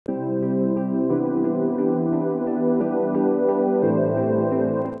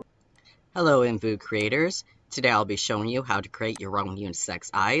Hello IMVU creators. Today I'll be showing you how to create your own unisex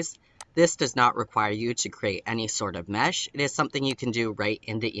eyes. This does not require you to create any sort of mesh. It is something you can do right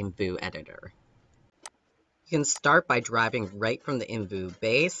in the IMVU editor. You can start by deriving right from the IMVU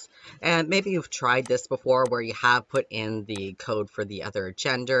base, and maybe you've tried this before where you have put in the code for the other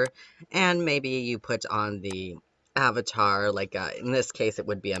gender, and maybe you put on the avatar, like in this case it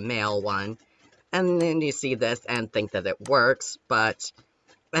would be a male one, and then you see this and think that it works, but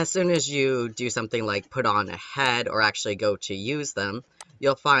as soon as you do something like put on a head or actually go to use them,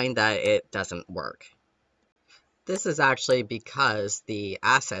 you'll find that it doesn't work. This is actually because the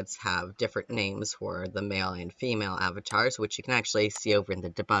assets have different names for the male and female avatars, which you can actually see over in the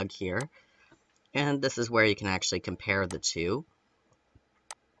debug here. And this is where you can actually compare the two.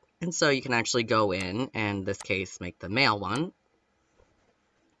 And so you can actually go in, and in this case, make the male one.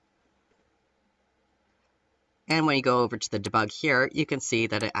 And when you go over to the debug here, you can see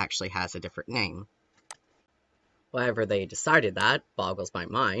that it actually has a different name. Whatever they decided that boggles my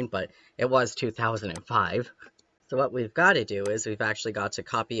mind, but it was 2005. So what we've got to do is we've actually got to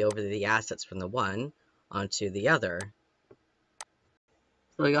copy over the assets from the one onto the other.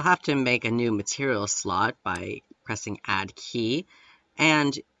 So you'll have to make a new material slot by pressing add key,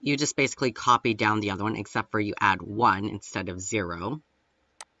 and you just basically copy down the other one, except for you add 1 instead of 0.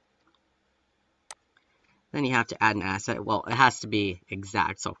 Then you have to add an asset. Well, it has to be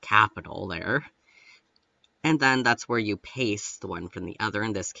exact, so capital there. And then that's where you paste the one from the other,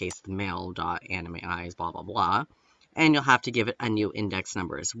 in this case, the male.anime eyes, blah, blah, blah. And you'll have to give it a new index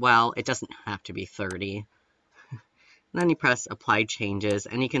number as well. It doesn't have to be 30. Then you press apply changes,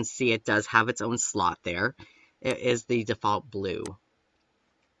 and you can see it does have its own slot there. It is the default blue.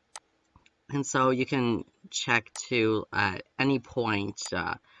 And so you can check to at any point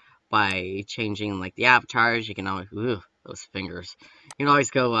by changing like the avatars. You can always, those fingers. You can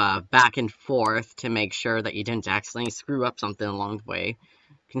always go back and forth to make sure that you didn't accidentally screw up something along the way.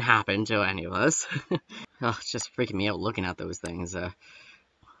 It can happen to any of us. Oh, it's just freaking me out looking at those things.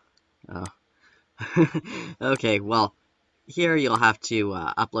 Okay, well, here you'll have to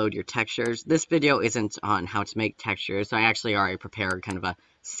upload your textures. This video isn't on how to make textures, so I actually already prepared kind of a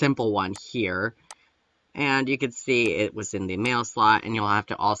simple one here. And you can see it was in the male slot, and you'll have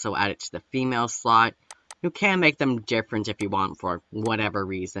to also add it to the female slot. You can make them different if you want for whatever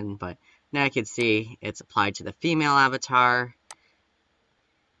reason, but now you can see it's applied to the female avatar.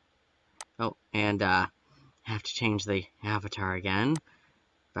 Oh, and I have to change the avatar again.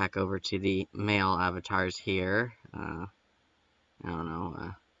 Back over to the male avatars here. I don't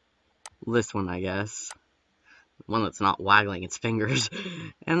know, this one, I guess. One that's not waggling its fingers.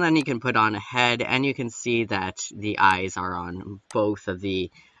 And then you can put on a head, and you can see that the eyes are on both of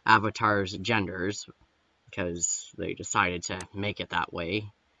the avatars' genders, because they decided to make it that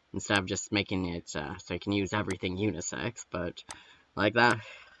way, instead of just making it so you can use everything unisex, but like that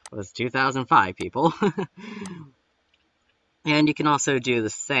was 2005, people. And you can also do the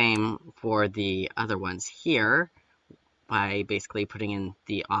same for the other ones here, by basically putting in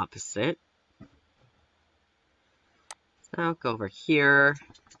the opposite. So go over here,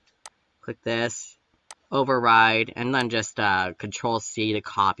 click this, override, and then just Control-C to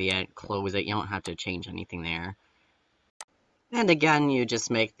copy it, close it. You don't have to change anything there. And again, you just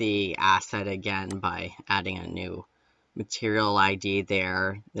make the asset again by adding a new material ID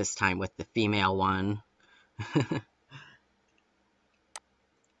there, this time with the female one.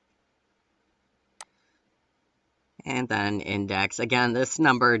 And then index. Again, this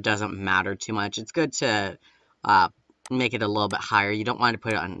number doesn't matter too much. It's good to make it a little bit higher. You don't want to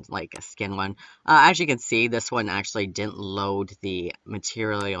put it on like a skin one. As you can see, this one actually didn't load the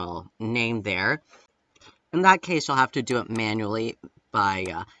material name there. In that case, you'll have to do it manually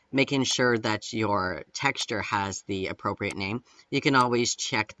by making sure that your texture has the appropriate name. You can always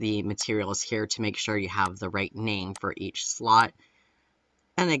check the materials here to make sure you have the right name for each slot.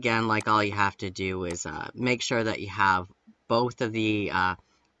 And again, like, all you have to do is make sure that you have both of the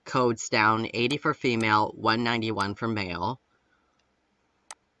codes down, 80 for female, 191 for male.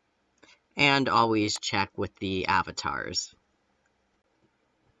 And always check with the avatars.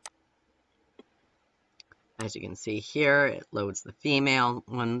 As you can see here, it loads the female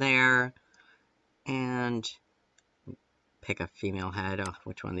one there. And pick a female head. Oh,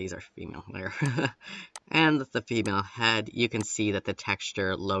 which one of these are female? There. And with the female head, you can see that the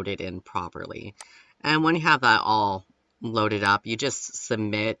texture loaded in properly. And when you have that all loaded up, you just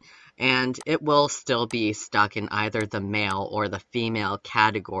submit, and it will still be stuck in either the male or the female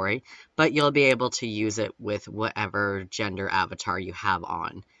category, but you'll be able to use it with whatever gender avatar you have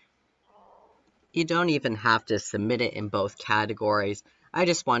on. You don't even have to submit it in both categories. I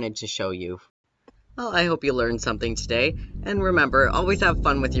just wanted to show you. Well, I hope you learned something today, and remember, always have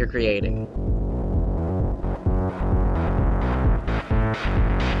fun with your creating.